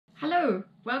Hello,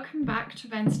 welcome back to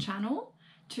Ben's channel.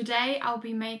 Today I'll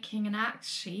be making an axe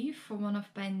sheath for one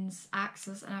of Ben's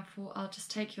axes, and I thought I'll just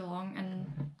take you along and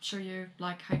show you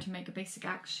like how to make a basic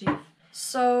axe sheath.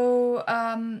 So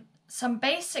some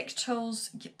basic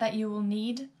tools that you will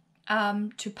need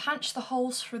to punch the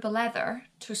holes through the leather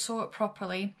to sew it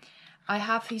properly. I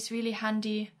have these really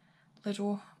handy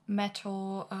little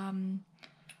metal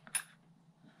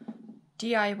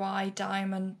DIY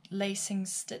diamond lacing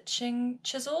stitching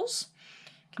chisels.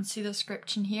 You can see the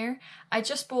description here. I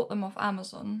just bought them off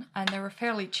Amazon and they were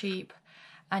fairly cheap,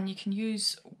 and you can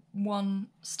use one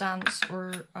stance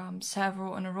or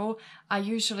several in a row. I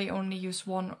usually only use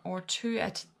one or two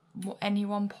at any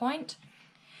one point.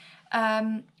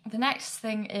 The next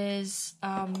thing is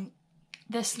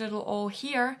this little awl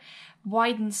here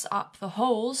widens up the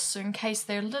holes, so in case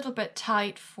they're a little bit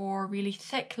tight for really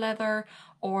thick leather,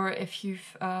 or if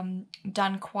you've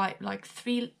done quite like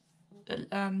three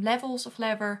levels of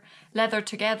leather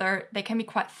together, they can be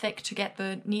quite thick to get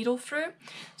the needle through.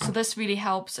 So this really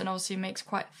helps, and obviously makes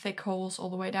quite thick holes all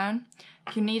the way down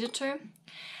if you needed to.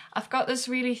 I've got this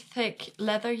really thick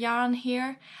leather yarn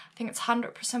here. I think it's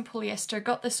 100% polyester.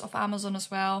 Got this off Amazon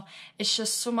as well. It's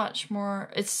just so much more,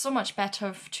 it's so much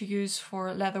better to use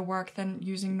for leather work than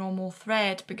using normal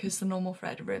thread, because the normal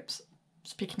thread rips,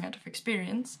 speaking out of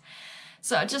experience.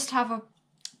 So I just have a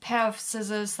pair of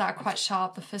scissors that are quite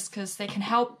sharp, the Fiskars. They can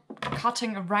help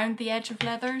cutting around the edge of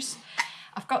leathers.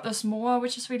 I've got this mower,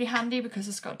 which is really handy because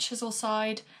it's got chisel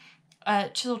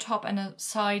top and a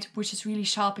side which is really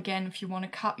sharp again if you want to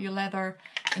cut your leather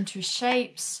into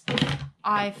shapes.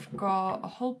 I've got a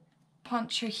hole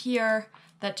puncher here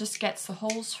that just gets the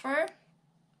holes through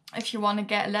if you want to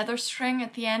get a leather string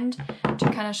at the end to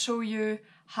kind of show you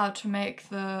how to make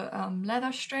the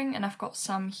leather string, and I've got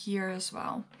some here as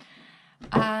well.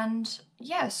 And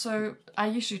yeah, so I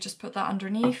usually just put that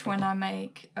underneath when I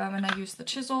use the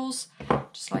chisels,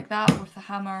 just like that with the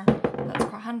hammer. That's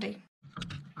quite handy.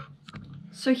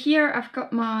 So here I've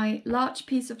got my large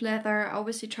piece of leather. I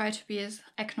obviously try to be as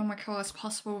economical as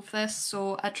possible with this,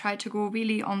 so I try to go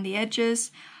really on the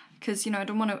edges because, you know, I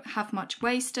don't want to have much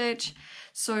wastage.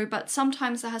 So, but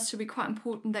sometimes it has to be quite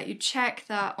important that you check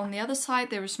that on the other side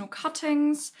there is no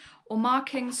cuttings or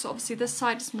markings. So obviously this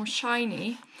side is more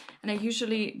shiny, and I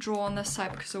usually draw on this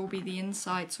side because it will be the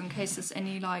inside. So in case there's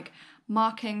any like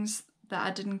markings that I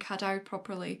didn't cut out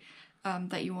properly,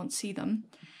 that you won't see them.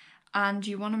 And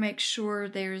you want to make sure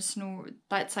there's no,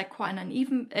 that's like quite an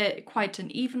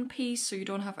even piece, so you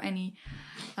don't have any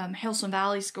hills and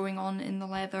valleys going on in the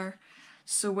leather.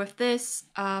 So with this,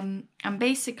 I'm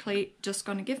basically just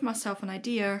going to give myself an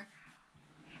idea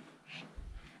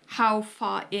how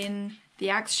far in the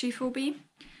axe sheath will be.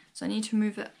 So I need to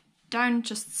move it down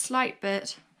just a slight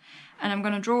bit, and I'm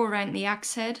going to draw around the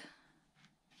axe head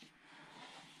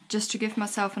just to give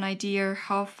myself an idea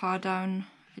how far down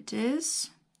it is.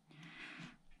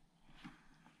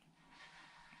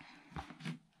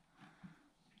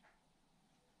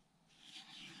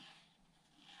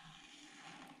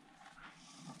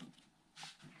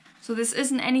 So this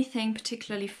isn't anything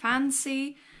particularly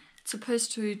fancy. It's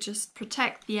supposed to just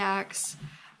protect the axe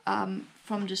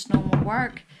from just normal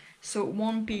work. So it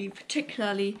won't be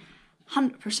particularly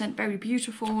 100% very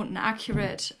beautiful and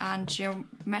accurate and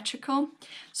geometrical.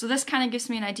 So this kind of gives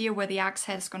me an idea where the axe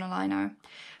head is going to lie now.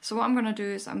 So what I'm going to do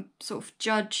is I'm sort of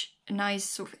judge a nice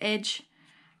sort of edge,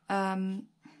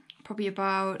 probably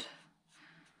about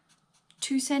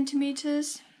 2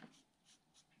 centimeters.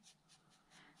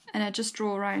 And I just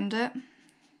draw around it.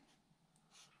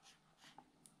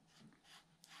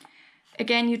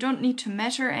 Again, you don't need to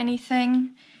measure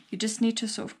anything. You just need to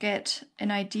sort of get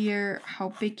an idea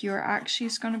how big your axe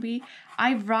sheath is going to be.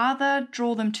 I'd rather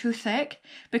draw them too thick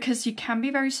because you can be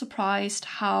very surprised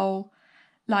how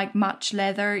like much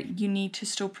leather you need to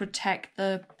still protect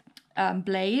the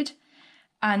blade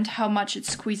and how much it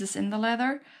squeezes in the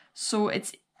leather. So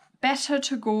it's better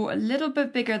to go a little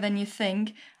bit bigger than you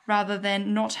think, rather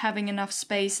than not having enough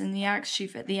space in the axe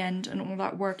sheath at the end and all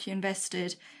that work you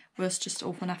invested was just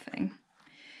all for nothing.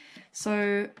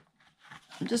 So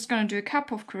I'm just going to do a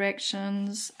couple of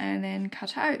corrections and then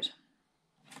cut out.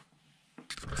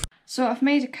 So I've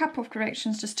made a couple of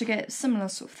corrections just to get similar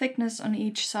sort of thickness on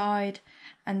each side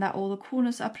and that all the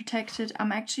corners are protected.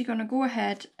 I'm actually going to go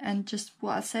ahead and just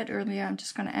what I said earlier, I'm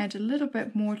just going to add a little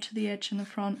bit more to the edge in the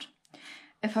front.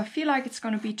 If I feel like it's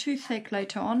going to be too thick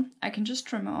later on, I can just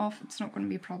trim it off. It's not going to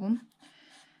be a problem.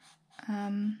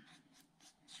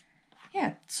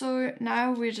 Yeah, so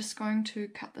now we're just going to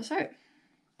cut this out.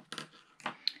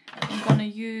 I'm going to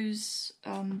use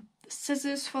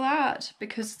scissors for that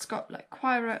because it's got like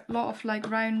quite a lot of like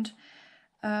round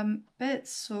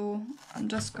bits, so I'm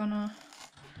just gonna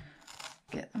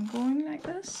get them going like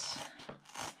this.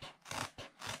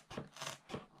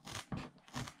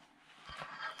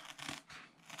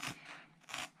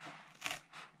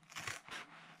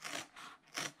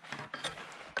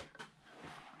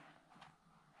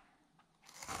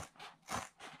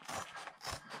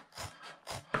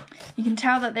 You can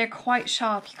tell that they're quite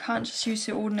sharp. You can't just use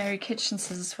your ordinary kitchen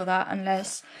scissors for that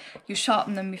unless you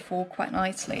sharpen them before quite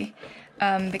nicely,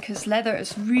 because leather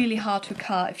is really hard to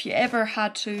cut. If you ever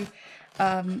had to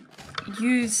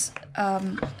use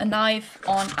a knife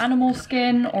on animal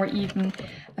skin or even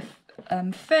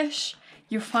fish,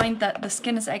 you find that the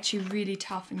skin is actually really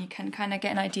tough, and you can kind of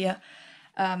get an idea,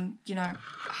 you know,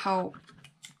 how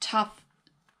tough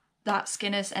that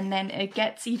skin is, and then it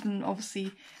gets even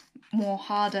obviously more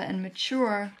harder and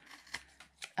mature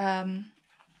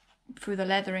through the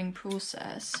leathering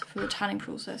process, through the tanning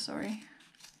process, sorry.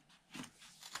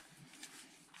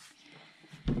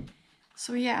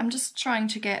 So yeah, I'm just trying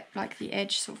to get like the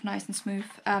edge sort of nice and smooth.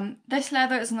 This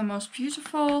leather isn't the most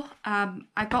beautiful.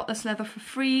 I got this leather for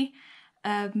free.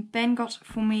 Ben got it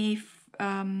for me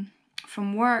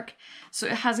from work. So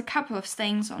it has a couple of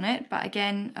stains on it, but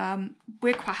again,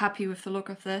 we're quite happy with the look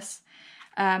of this.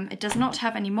 It does not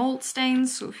have any mold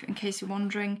stains, so in case you're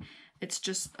wondering, it's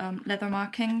just leather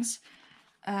markings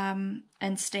and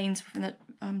stains within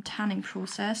the tanning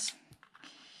process.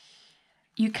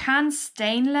 You can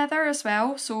stain leather as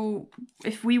well, so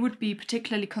if we would be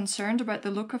particularly concerned about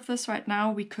the look of this right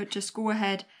now, we could just go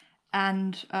ahead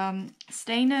and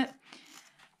stain it.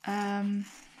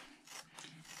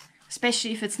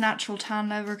 Especially if it's natural tan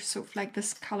leather, sort of like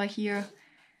this colour here.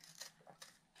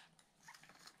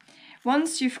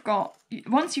 Once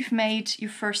you've made your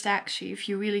first axe sheath,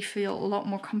 you really feel a lot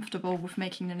more comfortable with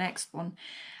making the next one.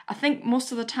 I think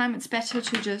most of the time it's better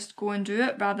to just go and do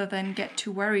it rather than get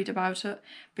too worried about it,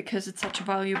 because it's such a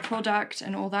valuable product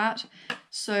and all that.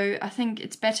 So I think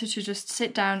it's better to just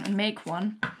sit down and make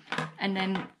one and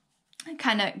then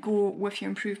kind of go with your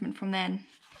improvement from then.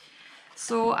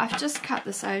 So I've just cut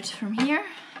this out from here.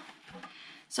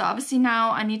 So obviously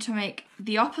now I need to make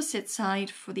the opposite side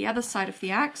for the other side of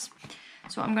the axe.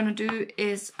 So what I'm going to do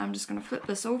is I'm just going to flip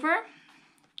this over.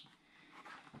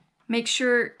 Make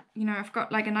sure, you know, I've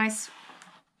got like a nice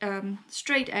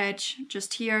straight edge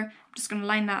just here. I'm just going to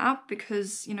line that up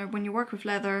because, you know, when you work with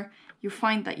leather, you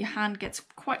find that your hand gets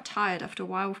quite tired after a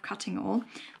while with cutting it all.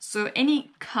 So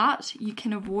any cut you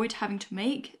can avoid having to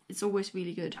make is always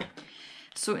really good.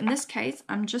 So in this case,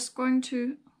 I'm just going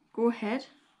to go ahead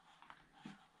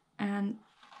and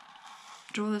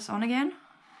draw this on again,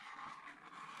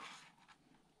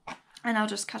 and I'll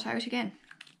just cut out again.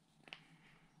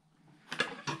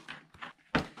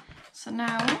 So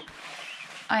now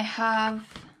I have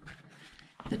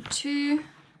the two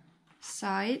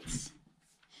sides.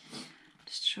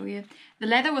 Just show you. The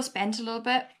leather was bent a little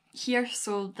bit here,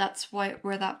 so that's where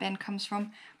that bend comes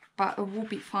from, but it will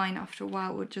be fine after a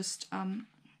while. It will just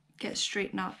get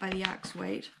straightened out by the axe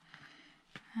weight.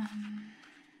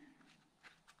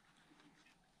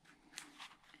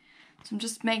 So I'm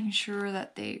just making sure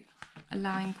that they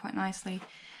align quite nicely.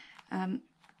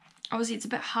 Obviously it's a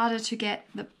bit harder to get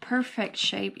the perfect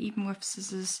shape even with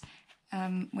scissors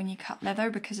when you cut leather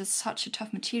because it's such a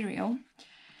tough material.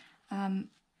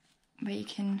 But you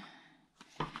can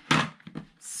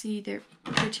see they're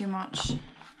pretty much the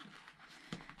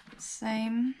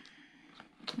same.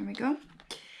 There we go.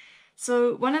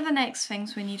 So one of the next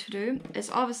things we need to do is,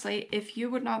 obviously, if you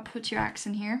would not put your axe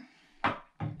in here,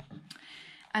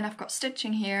 and I've got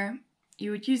stitching here,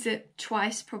 you would use it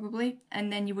twice probably,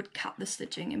 and then you would cut the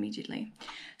stitching immediately.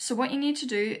 So what you need to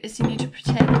do is you need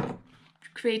to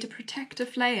create a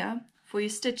protective layer for your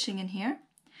stitching in here,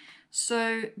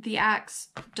 so the axe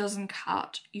doesn't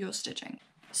cut your stitching.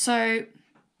 So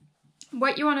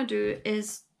what you want to do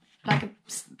is, like a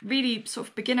really sort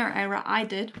of beginner error I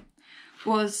did,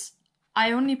 was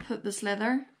I only put this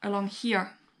leather along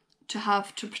here to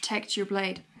protect your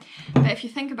blade. But if you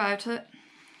think about it,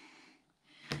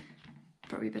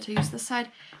 probably better use this side.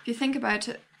 If you think about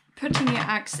it, putting your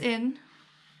axe in,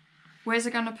 where's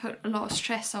it going to put a lot of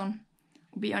stress on?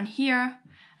 It'll be on here,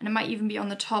 and it might even be on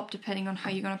the top depending on how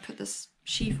you're going to put this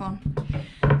sheath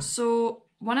on. So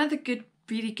one of the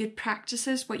really good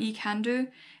practices, what you can do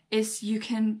is you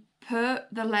can put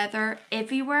the leather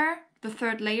everywhere, the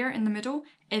third layer in the middle,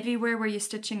 everywhere where your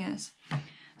stitching is.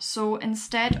 So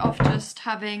instead of just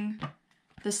having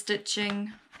the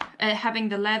stitching, having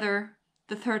the leather,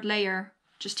 the third layer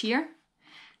just here,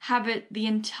 have it the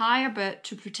entire bit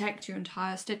to protect your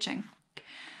entire stitching.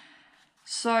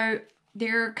 So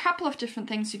there are a couple of different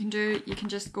things you can do. You can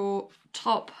just go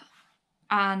top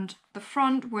and the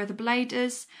front where the blade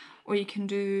is, or you can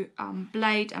do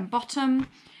blade and bottom.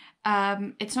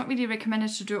 It's not really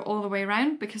recommended to do it all the way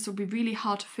around because it'll be really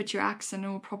hard to fit your axe and it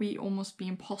will probably almost be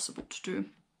impossible to do.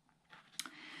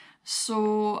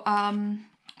 So what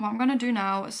I'm going to do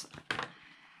now is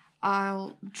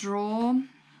I'll draw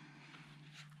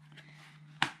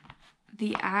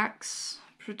the axe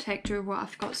protector, what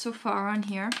I've got so far on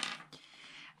here,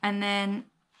 and then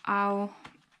I'll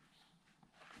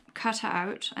cut it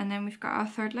out, and then we've got our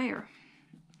third layer.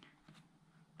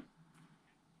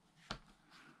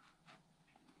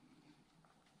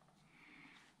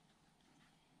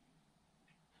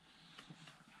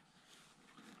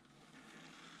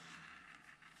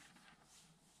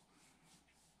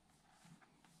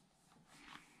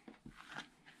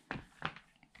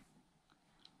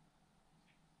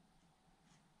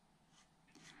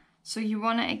 So you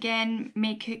want to again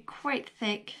make it quite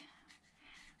thick,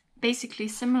 basically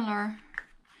similar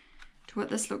to what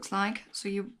this looks like. So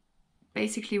you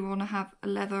basically want to have a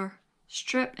leather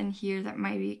strip in here that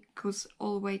maybe goes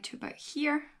all the way to about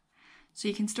here. So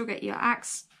you can still get your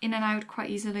axe in and out quite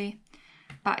easily,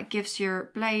 but it gives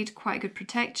your blade quite a good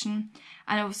protection.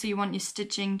 And obviously you want your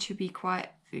stitching to be quite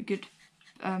a good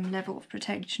level of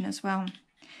protection as well.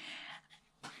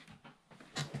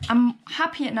 I'm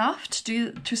happy enough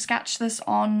to sketch this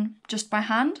on just by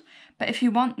hand, but if you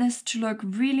want this to look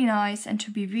really nice and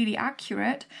to be really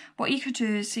accurate, what you could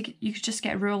do is you could just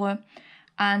get a ruler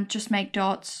and just make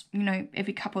dots, you know,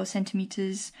 every couple of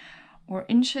centimeters or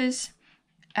inches,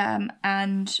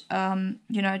 and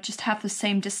you know, just have the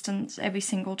same distance every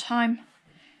single time.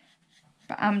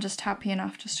 But I'm just happy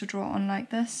enough just to draw on like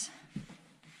this.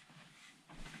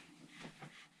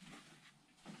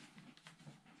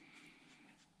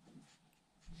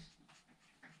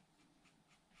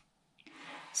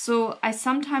 So I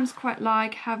sometimes quite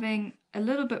like having a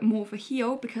little bit more of a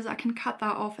heel because I can cut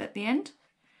that off at the end.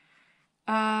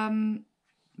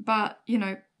 But you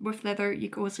know, with leather you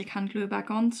also can't glue it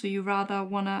back on, so you rather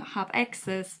want to have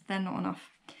excess than not enough.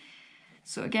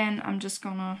 So again, I'm just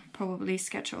gonna probably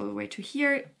sketch it all the way to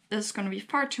here. This is gonna be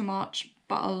far too much,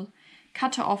 but I'll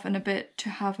cut it off in a bit to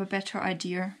have a better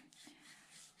idea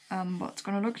what it's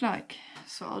gonna look like.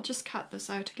 So I'll just cut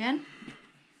this out again.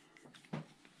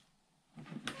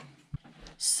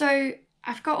 So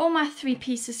I've got all my 3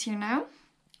 pieces here now.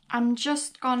 I'm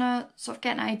just gonna sort of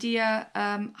get an idea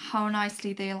how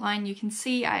nicely they align. You can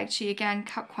see I actually again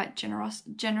cut quite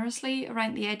generously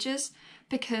around the edges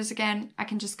because again I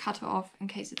can just cut it off in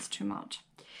case it's too much.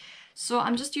 So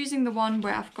I'm just using the one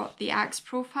where I've got the axe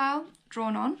profile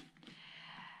drawn on.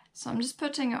 So I'm just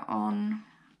putting it on,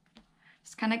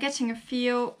 just kind of getting a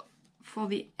feel for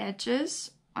the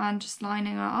edges and just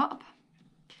lining it up.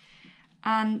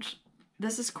 And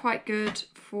this is quite good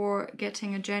for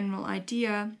getting a general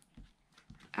idea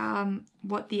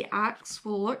what the axe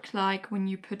will look like when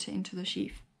you put it into the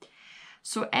sheath.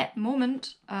 So at the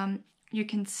moment, you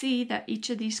can see that each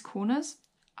of these corners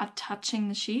are touching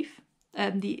the sheath,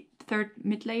 the third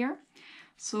mid layer.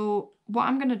 So what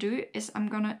I'm going to do is I'm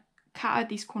going to cut out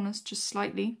these corners just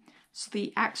slightly so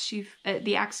the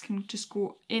axe can just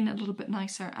go in a little bit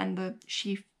nicer and the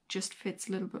sheath just fits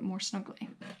a little bit more snugly.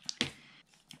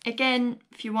 Again,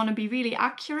 if you want to be really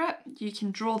accurate, you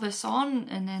can draw this on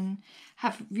and then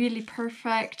have really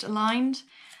perfect aligned.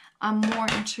 I'm more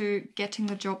into getting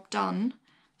the job done,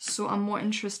 so I'm more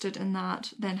interested in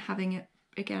that than having it,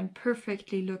 again,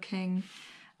 perfectly looking.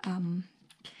 You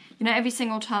know, every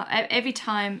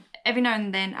now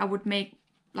and then I would make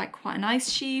like quite a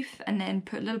nice sheath and then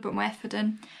put a little bit more effort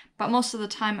in, but most of the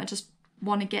time I just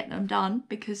want to get them done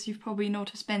because you've probably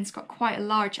noticed Ben's got quite a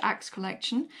large axe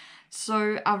collection.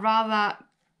 So I'd rather,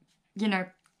 you know,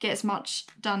 get as much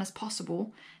done as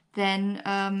possible than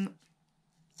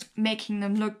making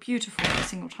them look beautiful every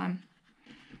single time.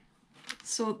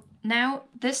 So now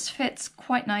this fits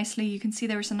quite nicely. You can see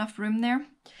there is enough room there.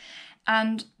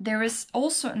 And there is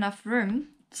also enough room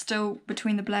still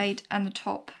between the blade and the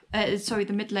top,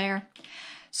 the mid layer.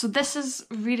 So this is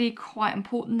really quite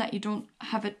important that you don't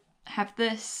have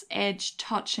this edge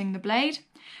touching the blade,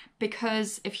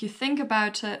 because if you think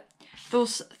about it,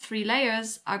 those 3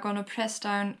 layers are going to press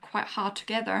down quite hard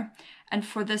together, and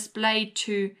for this blade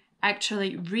to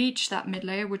actually reach that mid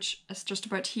layer, which is just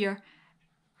about here,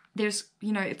 there's,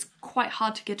 you know, it's quite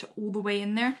hard to get it all the way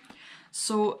in there.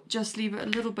 So just leave it a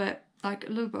little bit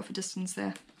of a distance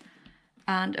there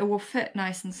and it will fit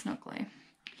nice and snugly.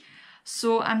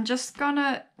 So I'm just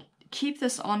gonna keep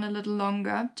this on a little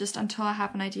longer just until I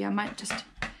have an idea. I might just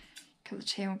cut the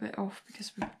tail a bit off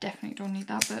because we definitely don't need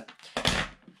that bit.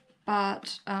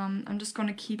 but I'm just going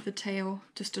to keep the tail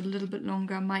just a little bit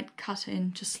longer. I might cut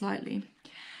in just slightly.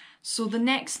 So the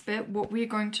next bit, what we're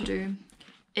going to do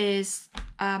is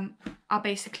I'll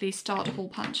basically start hole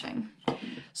punching.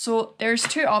 So there's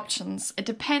two options. It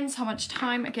depends how much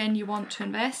time, again, you want to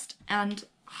invest and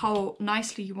how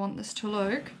nicely you want this to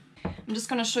look. I'm just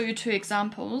going to show you two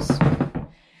examples.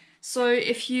 So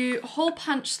if you hole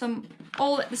punch them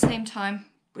all at the same time,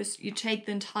 you take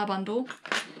the entire bundle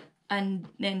and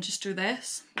then just do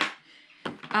this.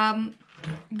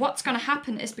 What's going to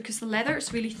happen is, because the leather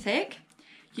is really thick,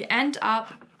 you end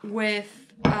up with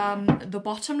the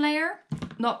bottom layer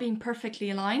not being perfectly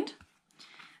aligned,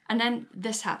 and then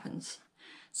this happens.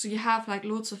 So you have like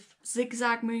loads of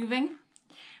zigzag moving,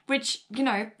 which, you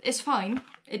know, is fine.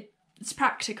 It's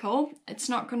practical. It's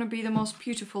not going to be the most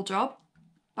beautiful job,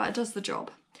 but it does the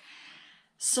job.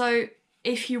 So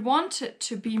if you want it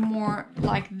to be more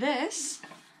like this,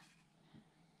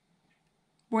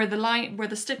 where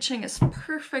the stitching is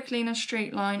perfectly in a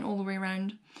straight line all the way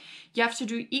around, you have to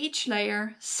do each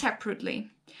layer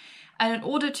separately. And in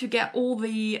order to get all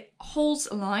the holes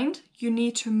aligned, you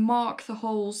need to mark the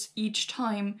holes each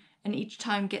time, and each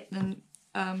time get them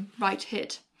right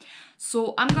hit.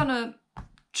 So I'm gonna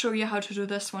show you how to do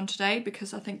this one today,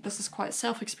 because I think this is quite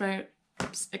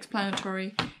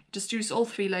self-explanatory. Just use all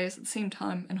three layers at the same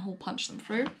time and hole punch them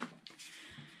through.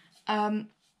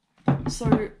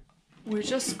 So we're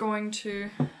just going to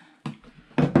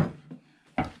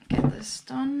get this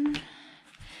done.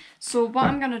 So what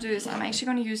I'm going to do is I'm actually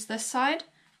going to use this side,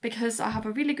 because I have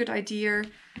a really good idea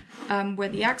where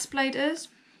the axe blade is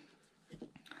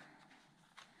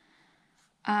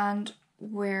and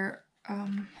where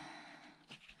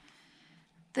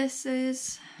this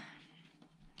is.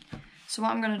 So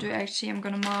what I'm going to do, actually, I'm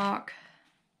going to mark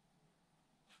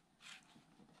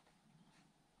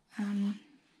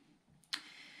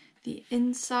the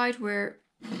inside where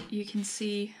you can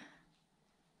see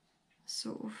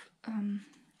sort of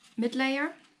mid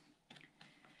layer.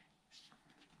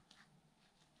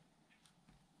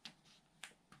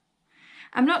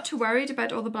 I'm not too worried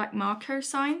about all the black marker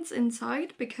signs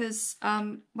inside, because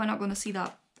we're not going to see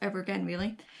that ever again,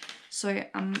 really. So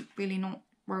I'm really not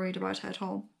worried about it at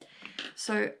all.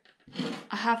 So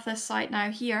I have this side now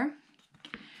here,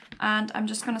 and I'm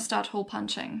just going to start hole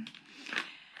punching.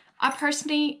 I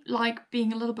personally like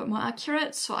being a little bit more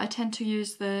accurate, so I tend to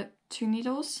use the 2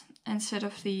 needles instead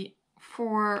of the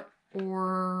 4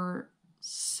 or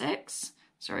 6.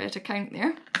 Sorry, I had to count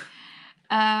there.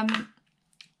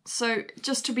 So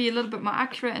just to be a little bit more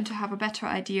accurate and to have a better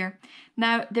idea.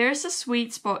 Now there is a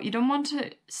sweet spot. You don't want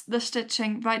the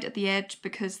stitching right at the edge,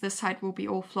 because this side will be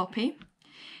all floppy.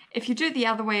 If you do it the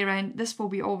other way around, this will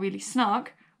be all really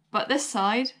snug, but this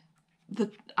side,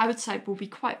 the outside, will be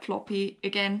quite floppy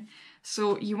again.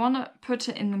 So you want to put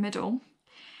it in the middle.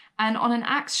 And on an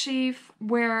axe sheath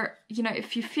where, you know,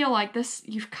 if you feel like this,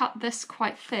 you've cut this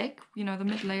quite thick, you know, the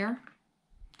mid layer,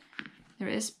 there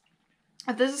it is.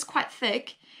 If this is quite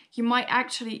thick, you might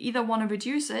actually either want to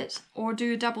reduce it or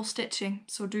do double stitching.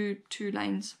 So do 2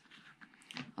 lines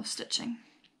of stitching.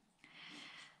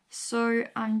 So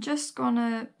I'm just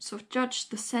gonna sort of judge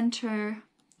the center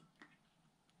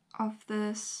of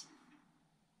this.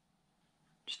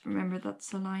 Just remember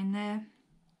that's the line there.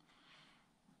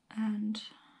 And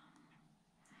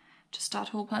just start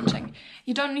hole punching.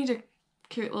 You don't need a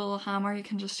cute little hammer, you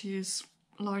can just use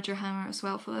a larger hammer as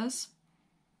well for this.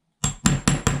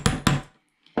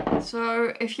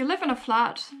 So if you live in a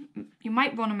flat, you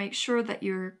might want to make sure that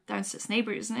your downstairs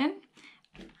neighbour isn't in,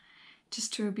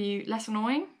 just to be less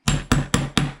annoying.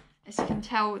 As you can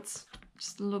tell, it's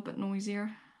just a little bit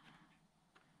noisier.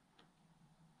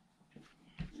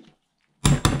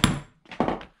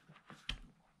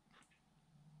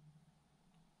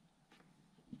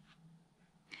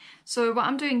 So what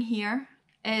I'm doing here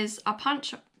is I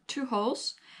punch 2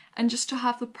 holes, and just to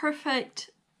have the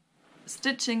perfect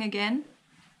stitching again,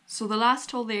 so the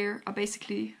last hole there, I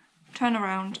basically turn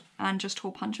around and just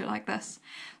hole punch it like this.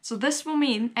 So this will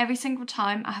mean every single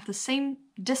time I have the same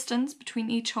distance between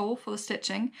each hole for the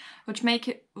stitching, which make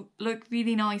it look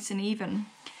really nice and even.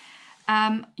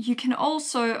 You can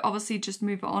also obviously just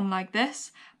move it on like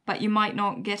this, but you might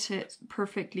not get it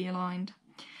perfectly aligned.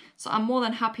 So I'm more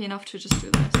than happy enough to just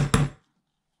do this.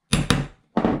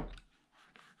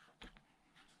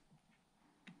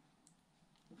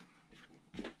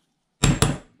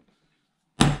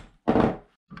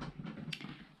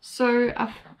 So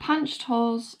I've punched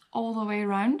holes all the way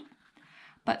around,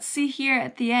 but see here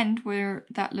at the end where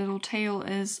that little tail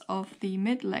is of the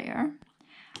mid layer,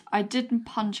 I didn't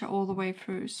punch it all the way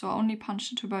through, so I only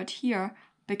punched it to about here,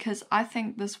 because I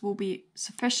think this will be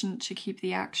sufficient to keep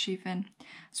the axe sheath in.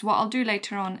 So what I'll do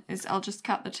later on is I'll just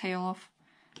cut the tail off,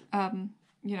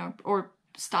 you know, or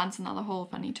stance another hole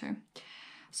if I need to.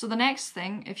 So the next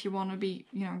thing, if you want to be,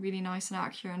 you know, really nice and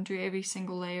accurate and do every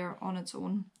single layer on its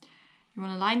own, you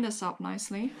want to line this up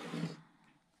nicely.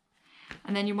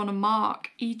 And then you want to mark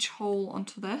each hole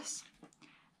onto this.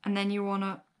 And then you want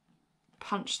to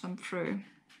punch them through.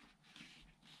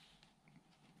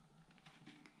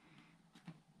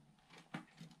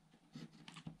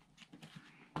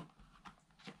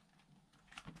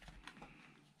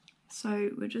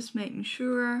 So we're just making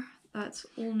sure that's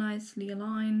all nicely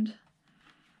aligned.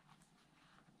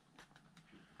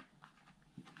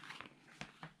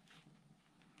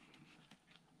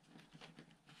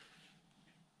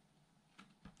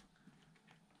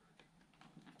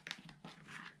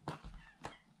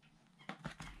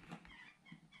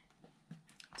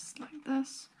 Just like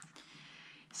this.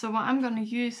 So what I'm going to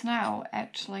use now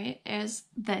actually is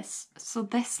this. So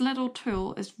this little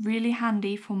tool is really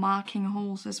handy for marking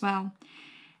holes as well,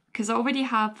 because I already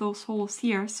have those holes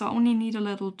here, so I only need a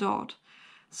little dot.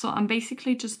 So I'm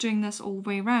basically just doing this all the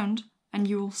way around, and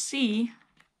you will see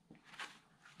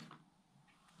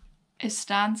it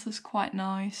stands as quite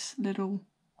nice little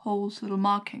holes, little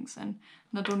markings in,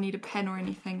 and I don't need a pen or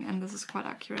anything, and this is quite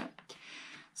accurate.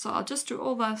 So I'll just do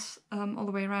all this all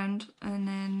the way around, and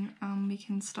then we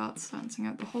can start stancing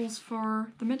out the holes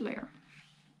for the mid layer.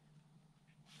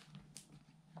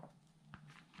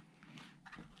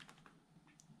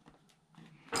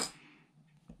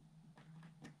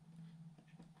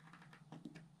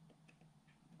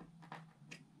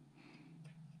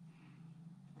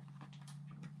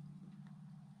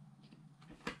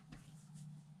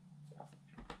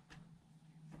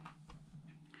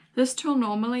 This tool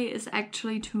normally is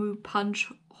actually to punch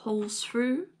holes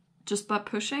through just by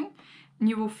pushing, and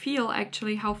you will feel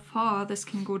actually how far this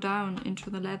can go down into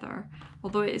the leather.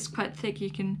 Although it is quite thick, you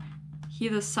can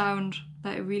hear the sound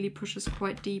that it really pushes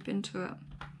quite deep into it.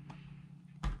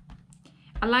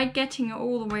 I like getting it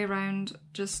all the way around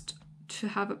just to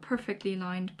have it perfectly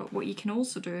lined, but what you can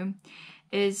also do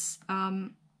is,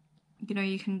 you know,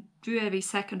 you can do every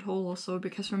second hole or so,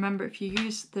 because remember, if you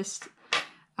use this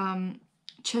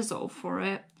chisel for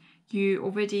it, you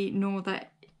already know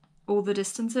that all the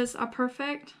distances are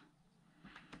perfect.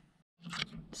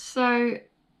 So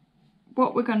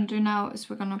what we're going to do now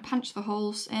is we're going to punch the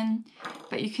holes in,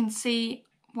 but you can see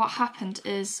what happened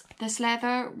is this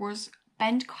leather was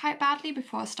bent quite badly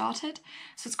before I started,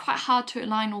 so it's quite hard to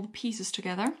align all the pieces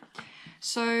together.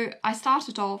 So I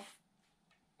started off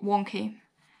wonky,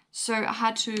 so I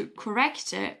had to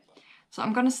correct it. So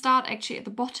I'm going to start actually at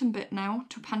the bottom bit now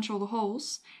to punch all the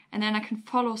holes, and then I can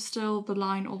follow still the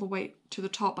line all the way to the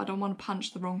top. I don't want to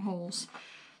punch the wrong holes.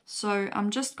 So I'm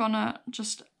just gonna,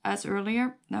 just as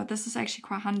earlier, now this is actually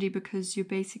quite handy because you're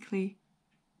basically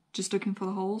just looking for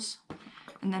the holes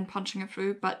and then punching it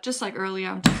through. But just like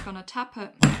earlier, I'm just gonna tap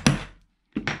it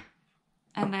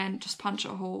and then just punch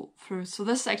a hole through. So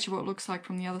this is actually what it looks like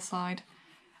from the other side.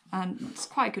 And it's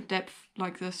quite a good depth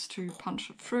like this to punch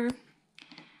it through.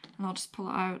 And I'll just pull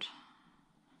it out.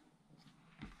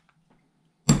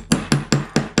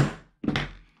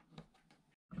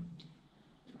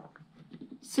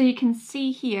 So you can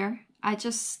see here, I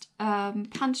just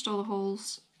punched all the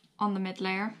holes on the mid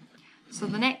layer. So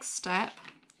the next step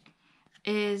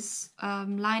is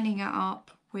lining it up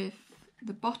with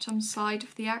the bottom side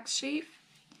of the axe sheath.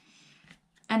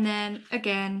 And then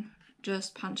again,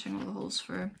 just punching all the holes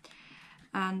through.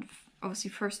 And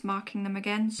obviously first marking them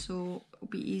again, so it'll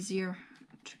be easier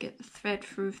to get the thread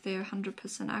through if they're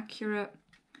 100% accurate.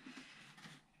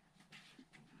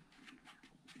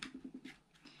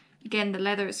 Again, the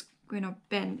leather is, you know,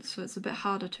 bent, so it's a bit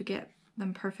harder to get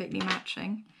them perfectly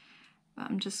matching. But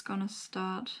I'm just gonna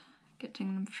start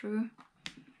getting them through.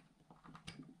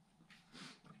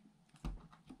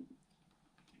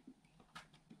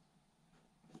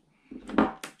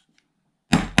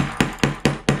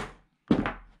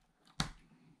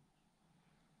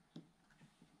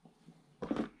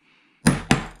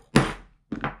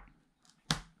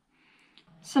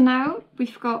 So now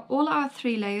we've got all our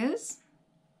 3 layers,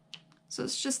 so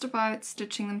it's just about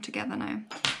stitching them together now.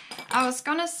 I was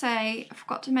gonna say, I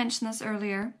forgot to mention this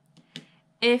earlier,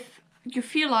 if you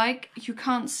feel like you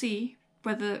can't see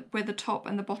where the top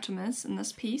and the bottom is in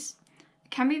this piece,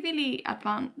 it can be really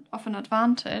of an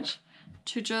advantage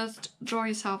to just draw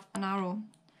yourself an arrow.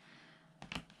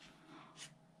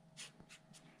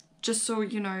 Just so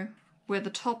you know where the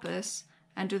top is,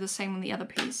 and do the same on the other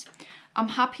piece. I'm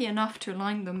happy enough to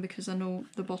align them because I know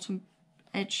the bottom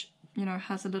edge, you know,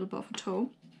 has a little bit of a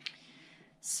toe.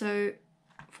 So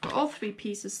got all three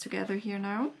pieces together here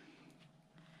now.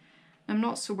 I'm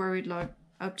not so worried, like,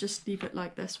 I'll just leave it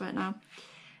like this right now.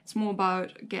 It's more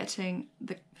about getting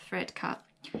the thread cut.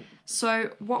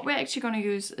 So what we're actually going to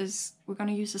use is, we're going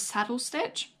to use a saddle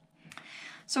stitch.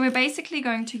 So we're basically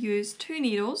going to use 2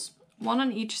 needles, 1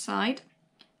 on each side,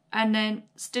 and then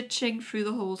stitching through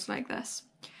the holes like this.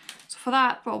 So for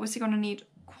that, we're obviously going to need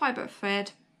quite a bit of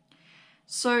thread.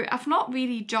 So I've not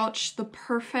really judged the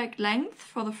perfect length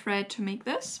for the thread to make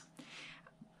this,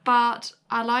 but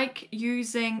I like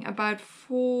using about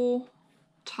 4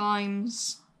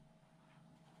 times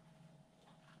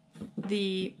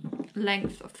the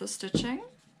length of the stitching.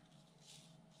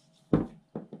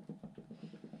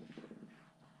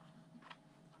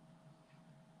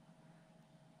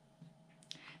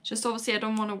 Just obviously I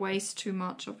don't want to waste too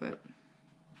much of it.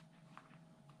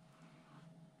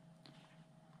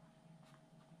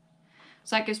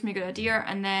 So that gives me a good idea.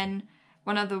 And then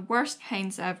one of the worst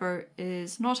pains ever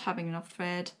is not having enough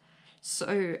thread.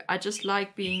 So I just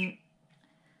like being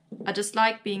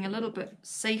a little bit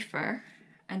safer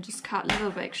and just cut a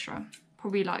little bit extra,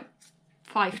 probably like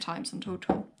 5 times in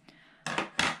total.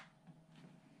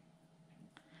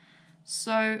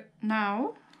 So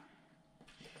now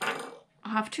I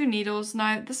have 2 needles.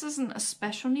 Now this isn't a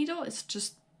special needle, it's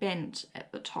just bent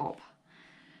at the top.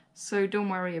 So don't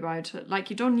worry about it. Like,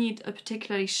 you don't need a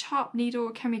particularly sharp needle,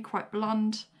 it can be quite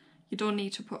blunt. You don't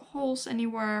need to put holes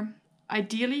anywhere.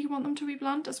 Ideally you want them to be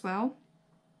blunt as well,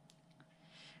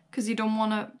 because you don't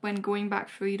want to, when going back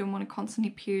through, you don't want to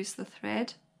constantly pierce the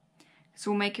thread, because it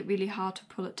will make it really hard to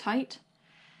pull it tight.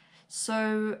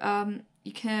 So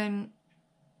you can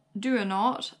do a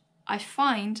knot. I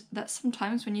find that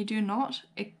sometimes when you do a knot,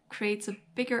 it creates a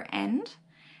bigger end,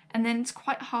 and then it's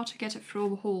quite hard to get it through all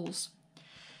the holes.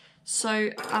 So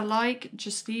I like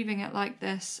just leaving it like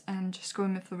this and just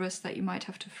going with the risk that you might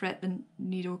have to thread the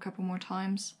needle a couple more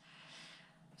times.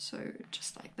 So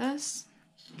just like this.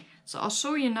 So I'll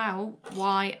show you now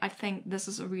why I think this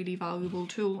is a really valuable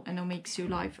tool and it makes your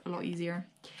life a lot easier.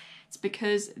 It's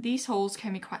because these holes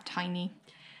can be quite tiny.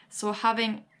 So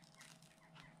having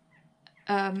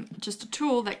just a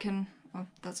tool that can, well,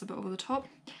 that's a bit over the top.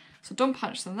 So don't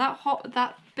punch them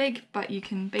that big, but you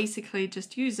can basically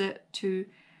just use it to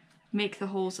make the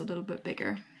holes a little bit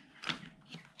bigger.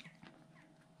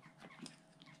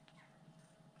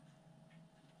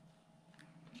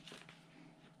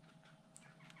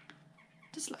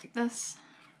 Just like this.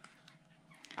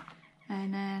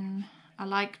 And then I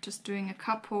like just doing a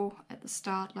couple at the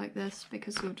start like this,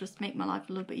 because it'll just make my life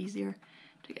a little bit easier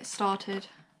to get started.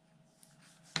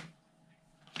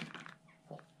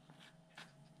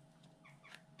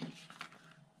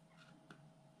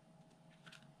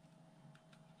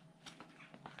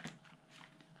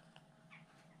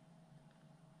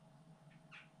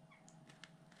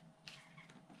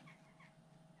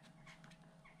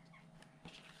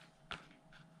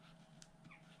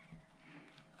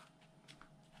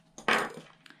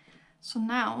 So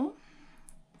now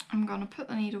I'm going to put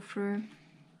the needle through.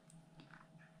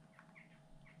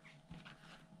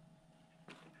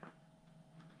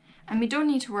 And we don't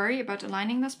need to worry about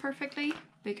aligning this perfectly,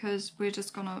 because we're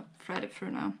just going to thread it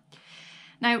through now.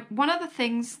 Now, one of the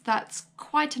things that's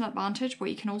quite an advantage, what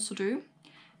you can also do,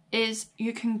 is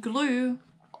you can glue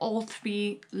all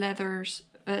 3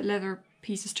 leather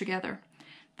pieces together.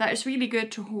 That is really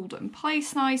good to hold it in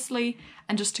place nicely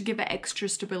and just to give it extra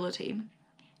stability.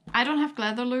 I don't have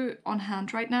leather glue on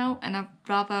hand right now, and I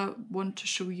rather want to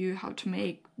show you how to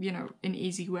make, you know, an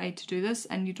easy way to do this,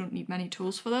 and you don't need many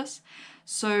tools for this.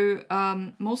 So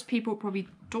most people probably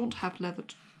don't have leather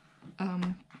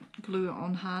glue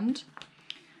on hand,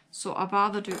 so I'd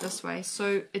rather do it this way.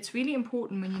 So it's really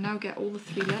important when you now get all the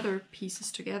 3 leather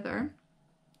pieces together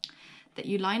that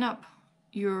you line up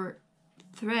your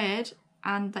thread,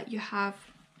 and that you have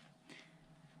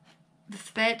the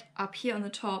thread up here on the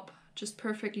top just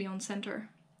perfectly on center,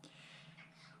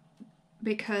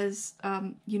 because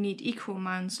you need equal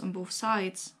amounts on both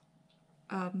sides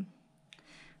for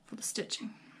the stitching.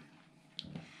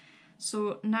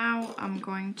 So now I'm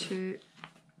going to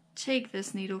take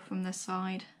this needle from this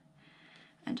side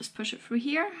and just push it through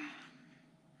here.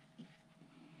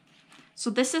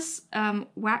 So this is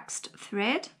waxed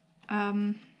thread.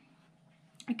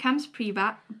 It comes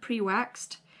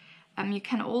pre-waxed. You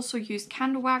can also use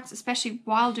candle wax, especially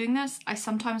while doing this. I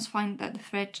sometimes find that the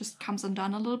thread just comes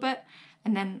undone a little bit,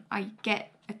 and then I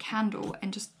get a candle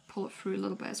and just pull it through a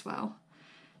little bit as well.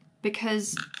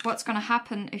 Because what's going to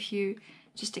happen if you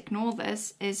just ignore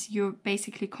this is you're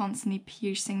basically constantly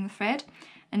piercing the thread,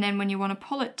 and then when you want to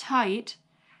pull it tight,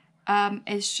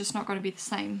 it's just not going to be the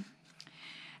same.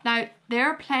 Now, there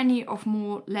are plenty of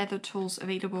more leather tools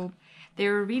available.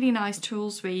 There are really nice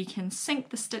tools where you can sink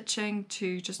the stitching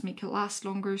to just make it last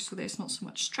longer so there's not so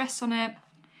much stress on it.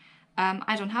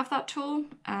 I don't have that tool,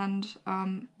 and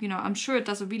you know, I'm sure it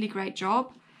does a really great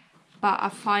job, but I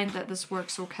find that this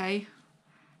works okay.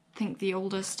 I think the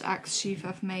oldest axe sheath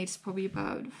I've made is probably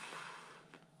about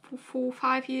 4 or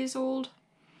 5 years old,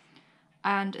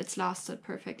 and it's lasted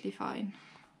perfectly fine.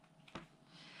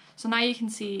 So now you can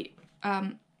see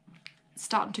it's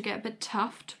starting to get a bit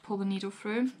tough to pull the needle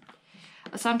through.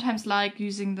 I sometimes like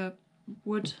using the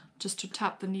wood just to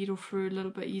tap the needle through a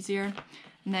little bit easier,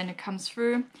 and then it comes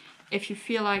through. If you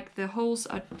feel like the holes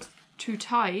are too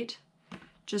tight,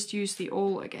 just use the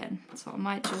awl again. So I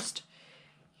might just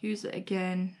use it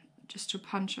again just to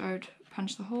punch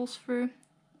the holes through.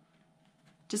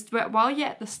 Just while you're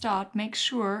at the start, make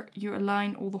sure you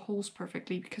align all the holes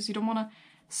perfectly, because you don't want to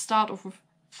start off with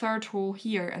third hole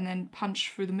here and then punch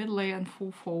through the middle layer and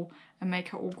fourth hole and make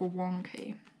it all go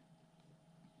wonky.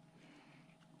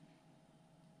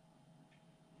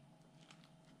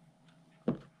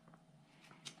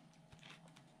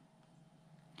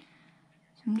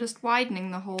 I'm just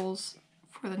widening the holes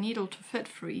for the needle to fit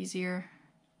through easier.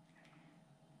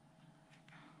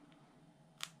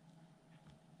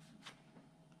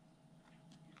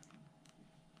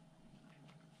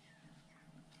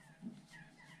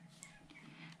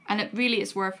 And it really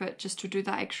is worth it just to do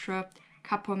that extra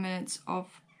couple of minutes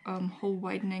of hole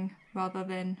widening rather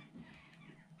than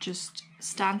just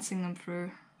stancing them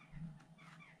through.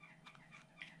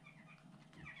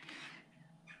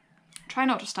 Try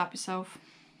not to stab yourself.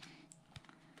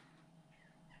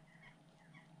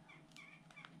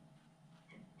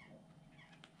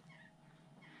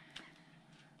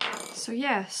 So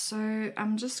yeah, so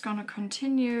I'm just gonna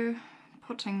continue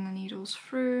putting the needles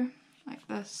through like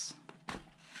this,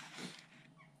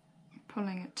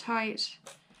 pulling it tight.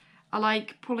 I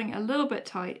like pulling it a little bit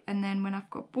tight, and then when I've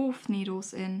got both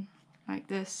needles in like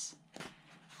this,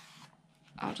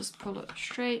 I'll just pull it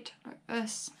straight like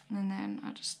this, and then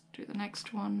I'll just do the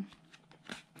next one.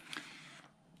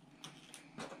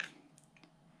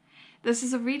 This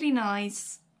is a really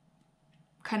nice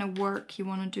kind of work you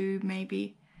want to do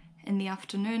maybe in the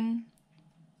afternoon,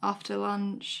 after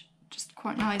lunch, just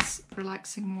quite nice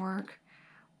relaxing work,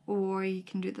 or you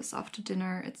can do this after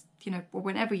dinner. It's, you know, or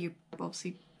whenever you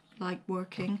obviously like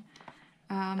working,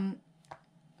 but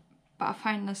I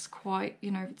find this quite, you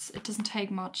know, it doesn't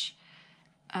take much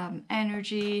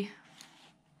energy.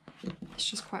 It's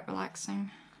just quite relaxing.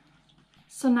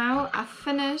 So now I've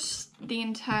finished the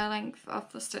entire length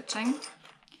of the stitching.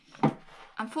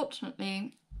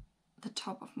 Unfortunately, the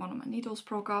top of one of my needles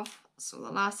broke off, so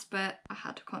the last bit I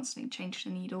had to constantly change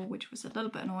the needle, which was a little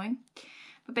bit annoying.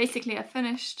 But basically I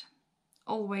finished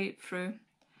all the way through.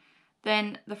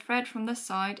 Then the thread from this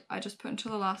side I just put into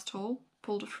the last hole,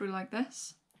 pulled it through like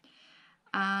this,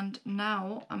 and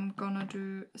now I'm gonna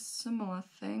do a similar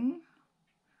thing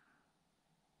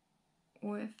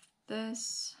with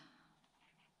this.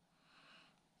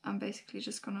 I'm basically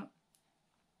just gonna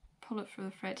pull it through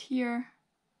the thread here,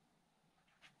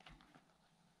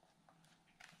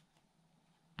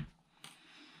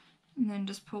 and then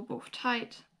just pull both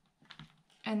tight,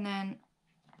 and then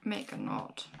make a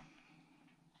knot.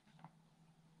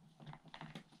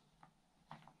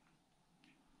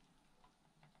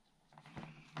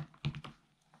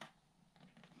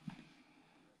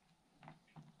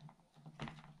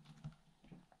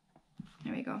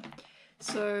 There we go.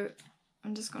 So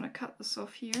I'm just going to cut this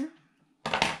off here.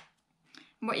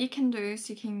 And what you can do is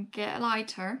you can get a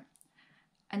lighter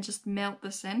and just melt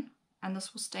this in, and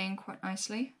this will stay in quite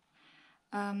nicely.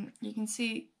 You can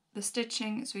see the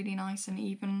stitching is really nice and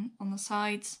even on the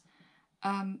sides.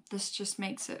 This just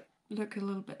makes it look a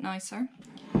little bit nicer.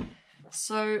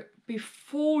 So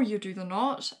before you do the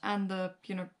knot and the,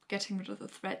 you know, getting rid of the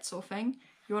thread sort of thing,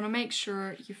 you want to make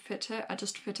sure you fit it. I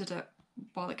just fitted it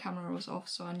while the camera was off,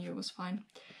 so I knew it was fine.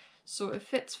 So it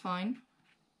fits fine.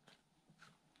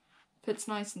 Fits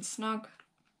nice and snug.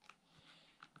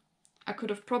 I could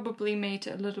have probably made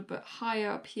it a little bit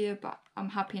higher up here, but I'm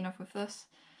happy enough with this.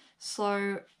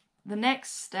 So the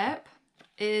next step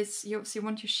is you obviously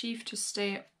want your sheath to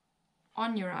stay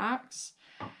on your axe.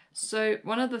 So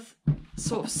one of the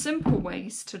sort of simple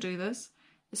ways to do this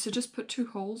is to just put 2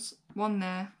 holes, one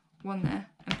there,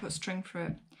 and put string through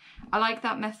it. I like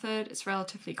that method, it's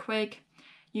relatively quick.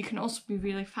 You can also be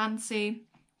really fancy,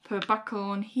 put a buckle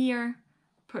on here,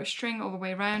 put a string all the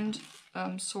way around,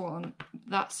 so on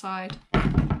that side,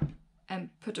 and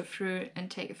put it through and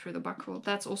take it through the buckle.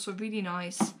 That's also really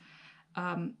nice,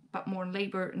 but more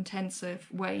labor intensive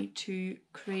way to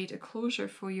create a closure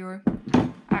for your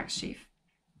axe sheath.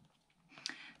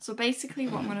 So basically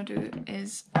what I'm going to do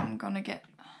is I'm going to get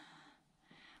a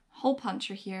hole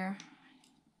puncher here,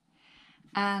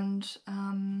 and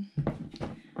I'm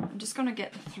just going to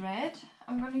get the thread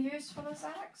I'm going to use for this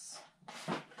axe.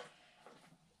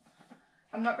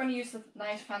 I'm not going to use the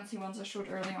nice fancy ones I showed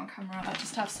earlier on camera. I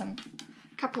just have a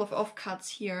couple of offcuts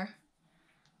here.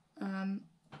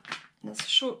 That's a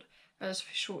short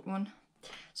one.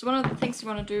 So one of the things you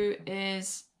want to do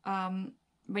is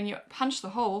when you punch the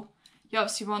hole, you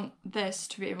obviously want this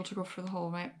to be able to go through the hole,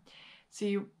 right? So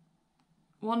you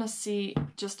want to see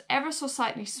just ever so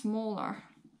slightly smaller.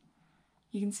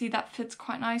 You can see that fits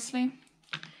quite nicely.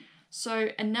 So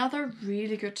another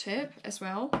really good tip as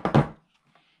well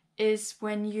is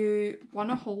when you want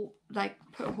to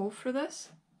put a hole through this,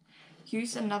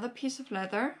 use another piece of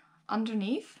leather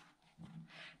underneath,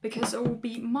 because it will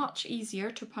be much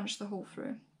easier to punch the hole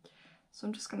through. So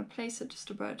I'm just going to place it just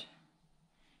about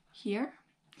here,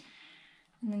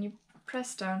 and then you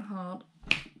press down hard,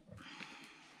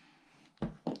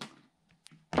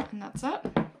 and that's it.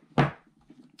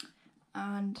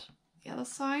 And the other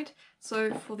side.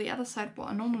 So for the other side, what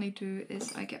I normally do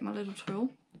is I get my little tool,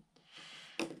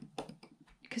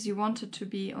 because you want it to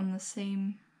be on the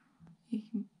same, you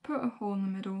can put a hole in the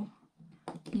middle,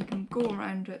 you can go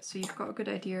around it so you've got a good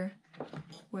idea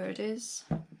where it is,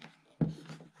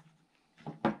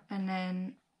 and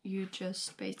then you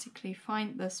just basically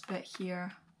find this bit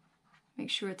here, make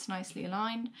sure it's nicely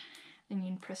aligned, and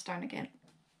you can press down again.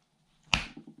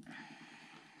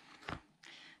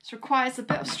 This requires a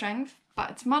bit of strength, but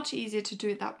it's much easier to do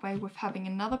it that way with having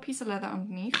another piece of leather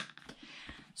underneath.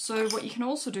 So what you can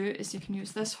also do is you can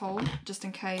use this hole, just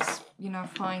in case, you know,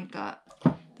 find that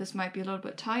this might be a little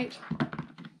bit tight.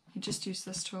 You just use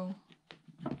this tool,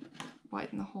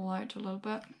 widen the hole out a little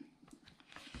bit.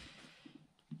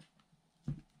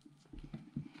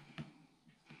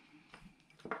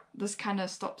 This kind of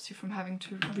stops you from having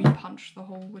to re-punch the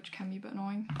hole, which can be a bit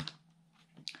annoying.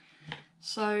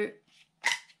 So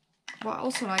what I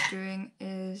also like doing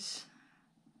is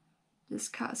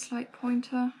just cut a slight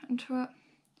pointer into it.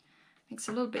 Makes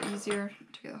it a little bit easier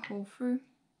to get the hole through.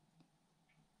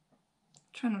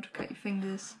 Try not to cut your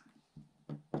fingers.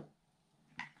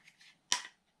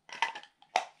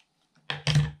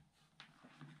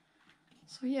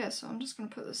 So yeah, so I'm just going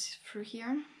to put this through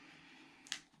here.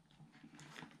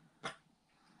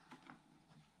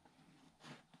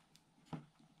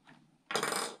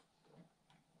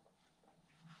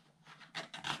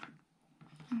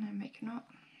 And then make a knot.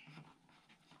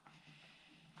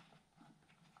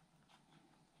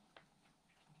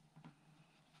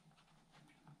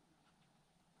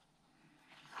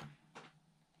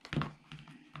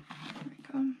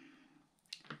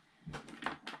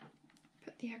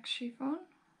 Put the axe sheath on.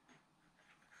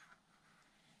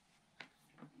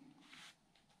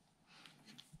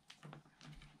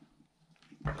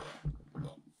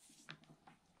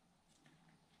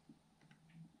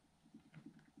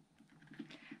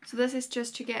 So this is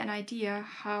just to get an idea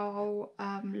how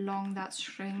long that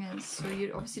string is. So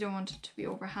you obviously don't want it to be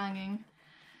overhanging.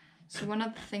 So one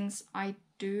of the things I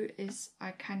do is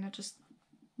I kind of just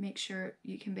make sure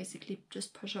you can basically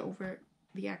just push it over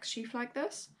the axe sheath like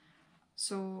this.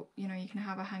 So, you know, you can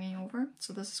have it hanging over.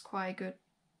 So this is quite a good,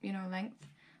 you know, length.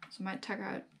 So I might tuck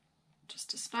out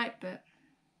just a slight bit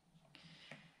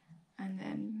and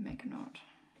then make a knot.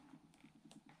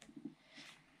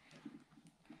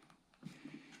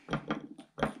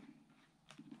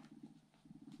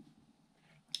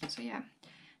 So yeah,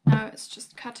 now it's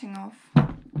just cutting off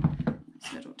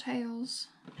these little tails.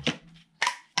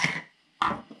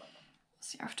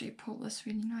 See, after you pull this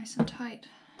really nice and tight.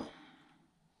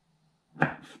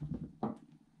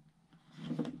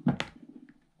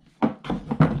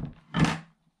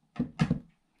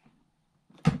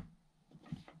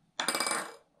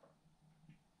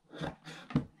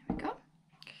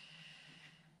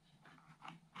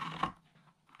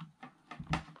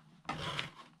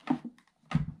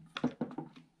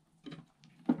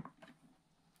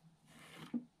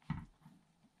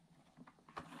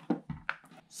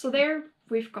 So there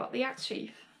we've got the axe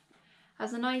sheath.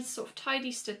 Has a nice sort of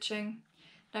tidy stitching.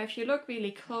 Now if you look really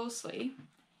closely,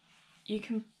 you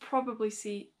can probably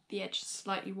see the edge is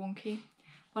slightly wonky.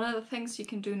 One of the things you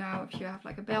can do now, if you have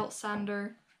like a belt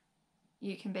sander,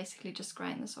 you can basically just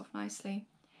grind this off nicely.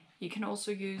 You can also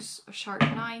use a sharp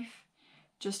knife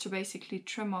just to basically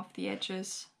trim off the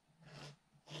edges,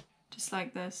 just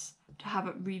like this, to have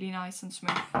it really nice and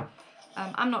smooth.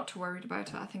 I'm not too worried about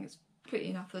it. I think it's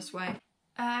pretty enough this way.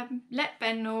 Let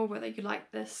Ben know whether you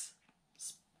like this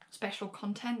special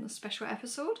content, this special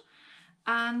episode.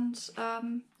 and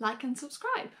like and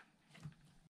subscribe.